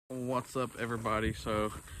What's up, everybody?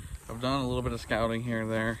 So I've done a little bit of scouting here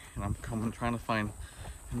and there, and I'm trying to find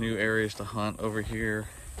new areas to hunt over here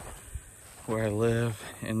where I live.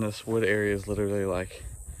 And this wood area is literally like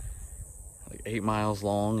 8 miles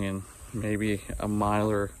long and maybe a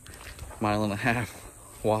mile or mile and a half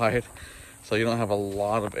wide, so you don't have a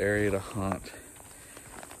lot of area to hunt.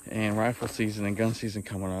 And rifle season and gun season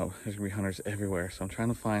coming up, there's gonna be hunters everywhere, so I'm trying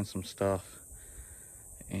to find some stuff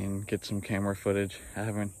and get some camera footage. I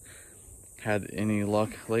haven't had any luck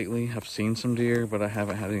lately. I've seen some deer, but I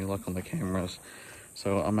haven't had any luck on the cameras.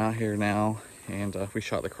 So I'm out here now, and we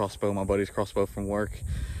shot the crossbow, my buddy's crossbow from work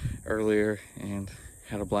earlier, and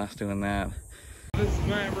had a blast doing that. This is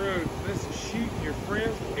Matt Rhodes. This is shooting your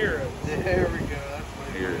friend's arrows. There we go. That's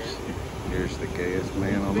what here's the gayest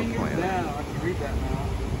man on the planet. Down. I can read that now.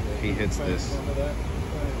 He hits this.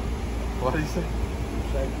 What did he say?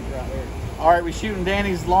 Right there. All right, we shooting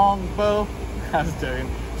Danny's long bow. I was joking.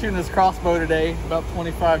 Shooting this crossbow today, about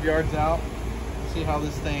 25 yards out. See how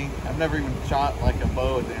this thing, I've never even shot like a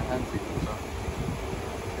bow at damn hunting season. So.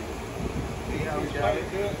 See how we got it?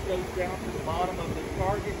 It goes down to the bottom of the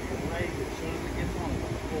target and raise it as soon as it gets on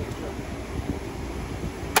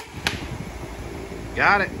it.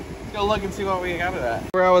 Got it. Let's go look and see what we got of that.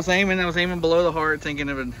 Where I was aiming below the heart, thinking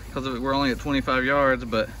of it because we're only at 25 yards,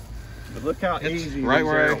 but look how it's easy right these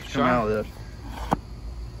where arrows come out of this.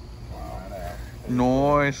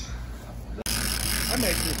 Noise. That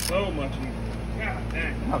makes it so much easier. God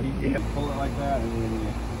dang. Oh, you can't pull it like that, and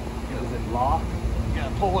then does it lock? You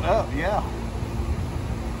gotta pull it up, yeah.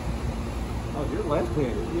 Oh, you're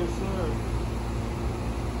left-handed. Yes, sir.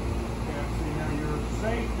 Yeah, see now your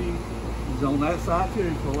safety. He's on that side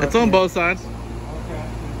too. It's on both sides. Okay.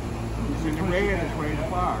 It's in the red is ready to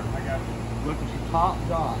fire. I got you. Look at your top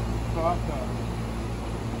dot. Top dot.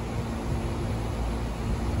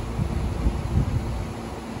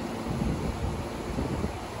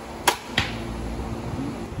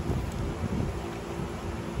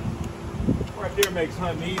 Right there makes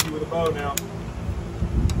hunting easy with a bow now.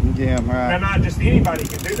 Yeah, right. Now, not just anybody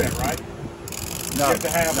can do that, right? No, You have to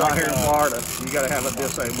have not like here in a- Florida. You got to have a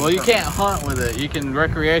disabled. Well, you permit. can't hunt with it. You can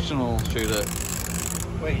recreational shoot it.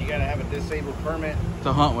 Wait, you got to have a disabled permit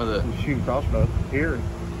To hunt with it. to shoot crossbow here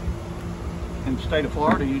in the state of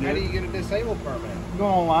Florida. You do. How do you get a disabled permit? Go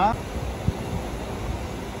online.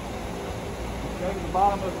 Go to the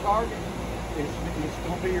bottom of the target. It's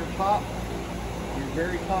going to be your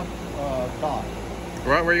very top dot.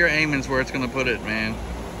 Right where you're aiming is where it's gonna put it, man.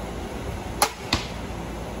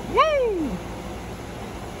 Woo!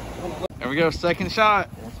 There we go, second shot.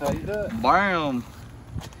 That's how you do it. Bam!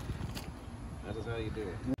 That is how you do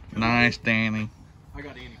it. Nice, Danny. I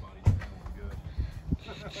got anybody.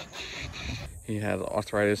 Good. He had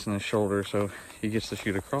arthritis in his shoulder, so he gets to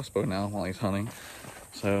shoot a crossbow now while he's hunting.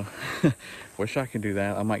 So, wish I could do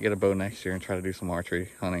that. I might get a bow next year and try to do some archery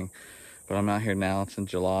hunting. But I'm out here now, it's in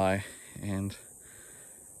July, and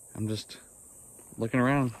I'm just looking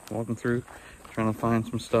around, walking through, trying to find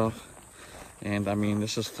some stuff. And I mean,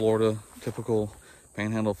 this is Florida, typical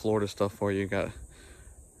Panhandle, Florida stuff for you. Got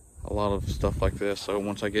a lot of stuff like this. So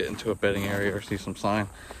once I get into a bedding area or see some sign,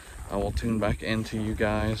 I will tune back into you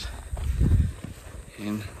guys.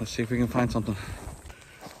 And let's see if we can find something.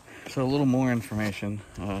 So a little more information.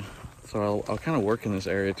 So I'll kind of work in this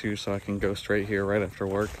area too, so I can go straight here right after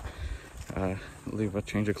work. Leave a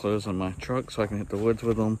change of clothes in my truck so I can hit the woods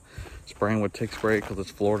with them. Spraying with tick spray because it's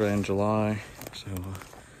Florida in July. So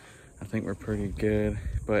I think we're pretty good.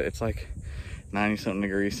 But it's like 90 something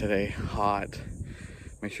degrees today, hot.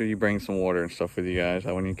 Make sure you bring some water and stuff with you guys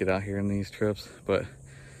when you get out here in these trips. But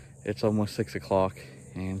it's almost 6 o'clock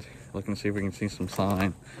and looking to see if we can see some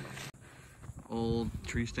sign. Old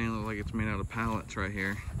tree stand looks like it's made out of pallets right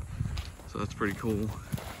here. So that's pretty cool.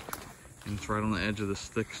 And it's right on the edge of this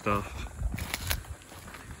thick stuff.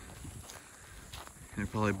 They're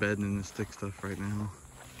probably bedding in this thick stuff right now.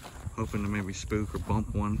 Hoping to maybe spook or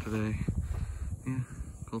bump one today. Yeah,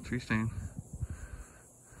 cool tree stand.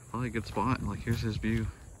 Probably a good spot. Like, here's his view.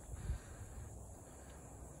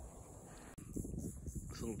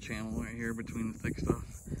 This little channel right here between the thick stuff.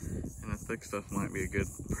 And the thick stuff might be a good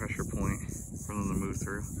pressure point for them to move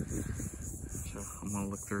through. So I'm gonna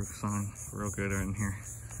look through sign real good right in here.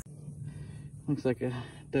 Looks like a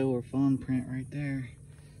doe or fawn print right there.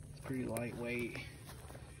 It's pretty lightweight.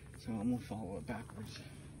 So I'm gonna follow it backwards.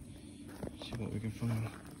 See what we can find.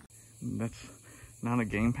 That's not a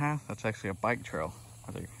game path, that's actually a bike trail.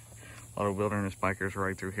 I think a lot of wilderness bikers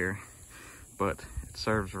ride through here. But it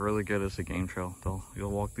serves really good as a game trail.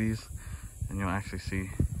 You'll walk these and you'll actually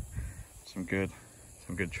see some good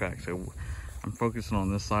tracks. So I'm focusing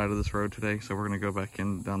on this side of this road today, so we're gonna go back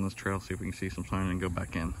in down this trail, see if we can see some sign and go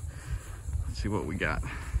back in. Let's see what we got.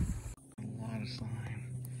 A lot of sign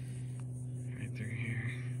right through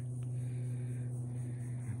here.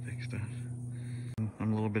 Thick stuff.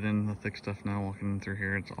 I'm a little bit in the thick stuff now, walking through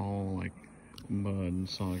here. It's all like mud and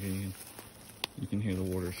soggy. And you can hear the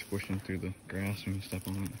water squishing through the grass when you step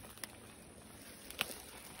on it.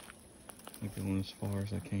 I'm going as far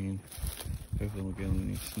as I can. Hopefully we'll get on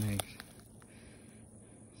any snakes.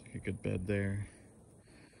 It's like a good bed there.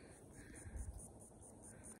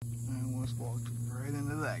 I almost walked right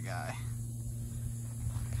into that guy.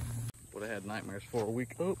 What I had nightmares for a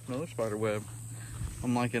week. Oh, another spider web.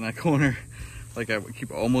 I'm like in a corner. Like I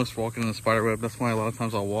keep almost walking in the spider web. That's why a lot of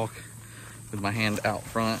times I'll walk with my hand out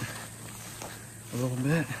front a little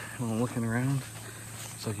bit when I'm looking around.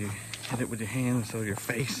 So you hit it with your hand instead of your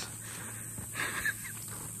face.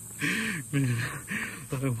 Man,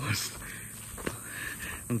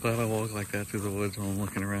 I'm glad I walk like that through the woods when I'm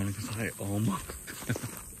looking around, because I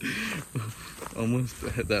almost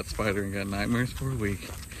hit that spider and got nightmares for a week.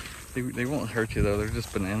 They won't hurt you though, they're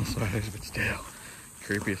just banana spiders, but still,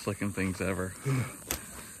 creepiest looking things ever.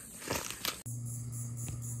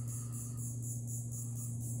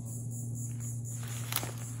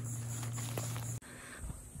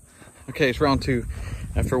 Okay, it's round 2.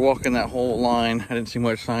 After walking that whole line, I didn't see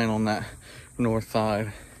much sign on that north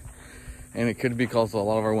side. And it could be because a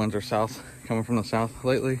lot of our winds are south, coming from the south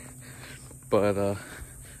lately. But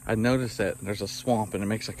I noticed that there's a swamp and it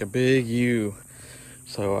makes like a big U.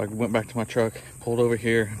 So I went back to my truck, pulled over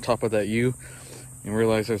here on top of that U, and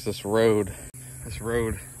realized there's this road. This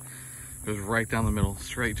road goes right down the middle,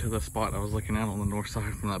 straight to the spot I was looking at on the north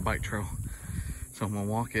side from that bike trail. So I'm gonna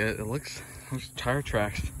walk it. There's tire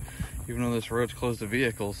tracks. Even though this road's closed to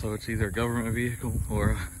vehicles, so it's either a government vehicle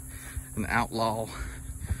or an outlaw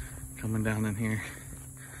coming down in here.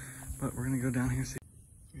 But we're gonna go down here and see.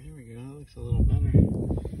 Here we go, that looks a little better.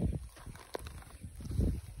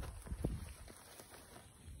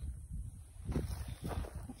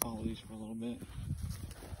 I'll follow these for a little bit.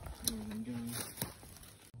 See where they go.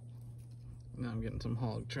 Now I'm getting some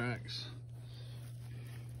hog tracks.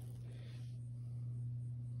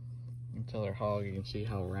 Until they're hog, you can see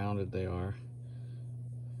how rounded they are,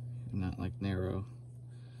 not like narrow.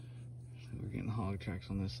 So we're getting hog tracks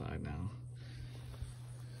on this side now.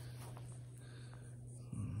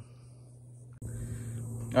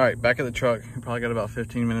 All right, back at the truck. We probably got about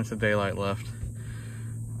 15 minutes of daylight left.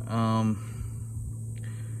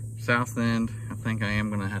 South end, I think I am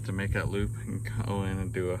gonna have to make that loop and go in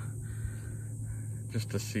and do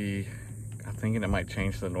just to see. I'm thinking it might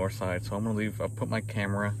change to the north side, so I'm gonna leave. I'll put my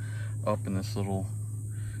camera up in this little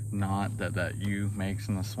knot that U makes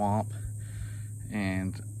in the swamp,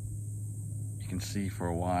 and you can see for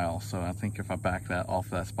a while. So I think if I back that off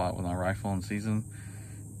that spot with my rifle in season,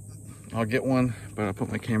 I'll get one, but I'll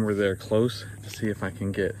put my camera there close to see if I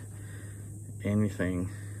can get anything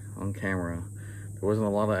on camera. There wasn't a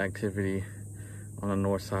lot of activity on the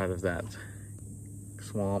north side of that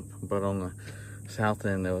swamp, but on the south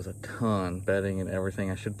end there was a ton, bedding and everything.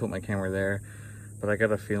 I should put my camera there. But I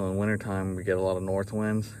got a feeling wintertime we get a lot of north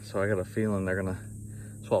winds, so I got a feeling they're gonna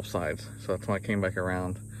swap sides. So that's why I came back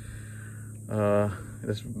around.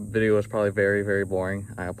 This video was probably very, very boring.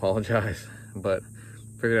 I apologize, but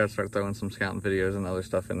figured I'd start throwing some scouting videos and other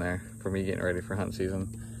stuff in there for me getting ready for hunt season.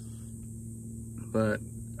 But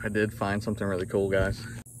I did find something really cool, guys.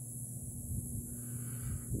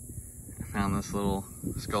 I found this little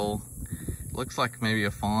skull. Looks like maybe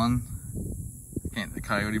a fawn. The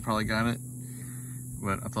coyote probably got it.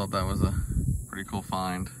 But I thought that was a pretty cool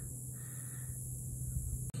find.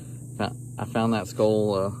 I found that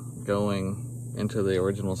skull going into the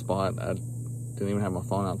original spot. I didn't even have my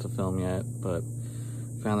phone out to film yet, but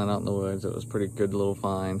found that out in the woods. It was a pretty good little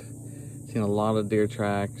find. Seen a lot of deer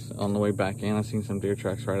tracks on the way back in. I've seen some deer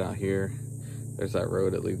tracks right out here. There's that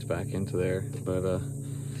road that leads back into there. But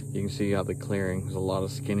you can see out the clearing, there's a lot of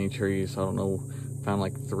skinny trees. I don't know, found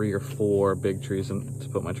like 3 or 4 big trees to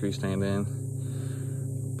put my tree stand in.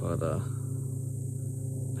 But I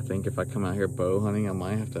think if I come out here bow hunting, I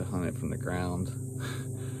might have to hunt it from the ground.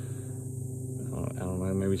 I don't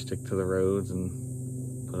know, maybe stick to the roads and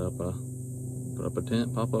put up a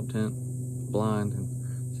tent, pop-up tent, blind, and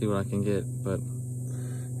see what I can get. But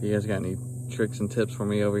if you guys got any tricks and tips for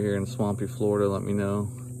me over here in swampy Florida, let me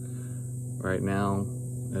know. Right now,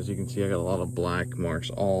 as you can see, I got a lot of black marks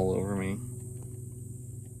all over me.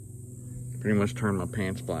 Pretty much turned my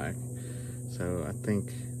pants black. So I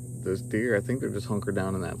think those deer, I think they're just hunkered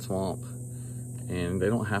down in that swamp. and they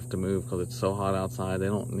don't have to move because it's so hot outside. They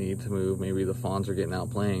don't need to move. Maybe the fawns are getting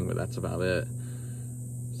out playing, but that's about it.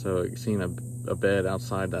 So seeing a bed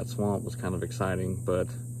outside that swamp was kind of exciting, but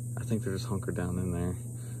I think they're just hunkered down in there.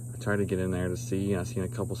 I tried to get in there to see. I seen a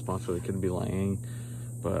couple spots where they could be laying,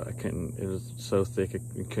 but I couldn't. It was so thick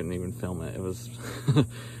I couldn't even film it. It was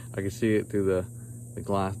I could see it through the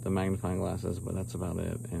glass, the magnifying glasses, but that's about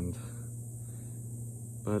it.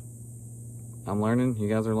 But I'm learning. You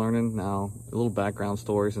guys are learning now. A little background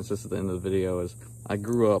story, since this is the end of the video, is I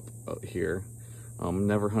grew up here.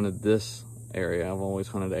 Never hunted this area. I've always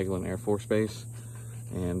hunted Eglin Air Force Base,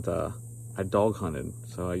 and I dog hunted.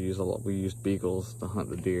 So we used beagles to hunt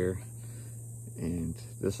the deer, and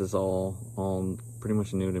this is all pretty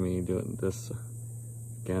much new to me, doing this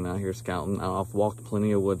again out here scouting. Now, I've walked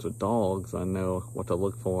plenty of woods with dogs. I know what to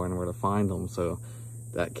look for and where to find them, so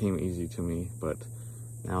that came easy to me. But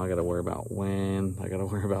now I got to worry about wind. I got to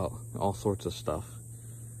worry about all sorts of stuff.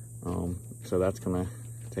 So that's gonna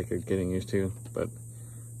take a getting used to, but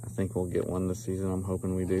I think we'll get one this season. I'm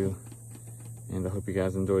hoping we do. And I hope you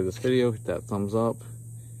guys enjoyed this video. Hit that thumbs up.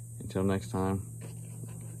 Until next time,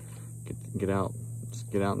 get out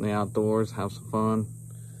in the outdoors, have some fun,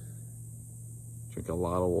 drink a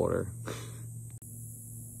lot of water.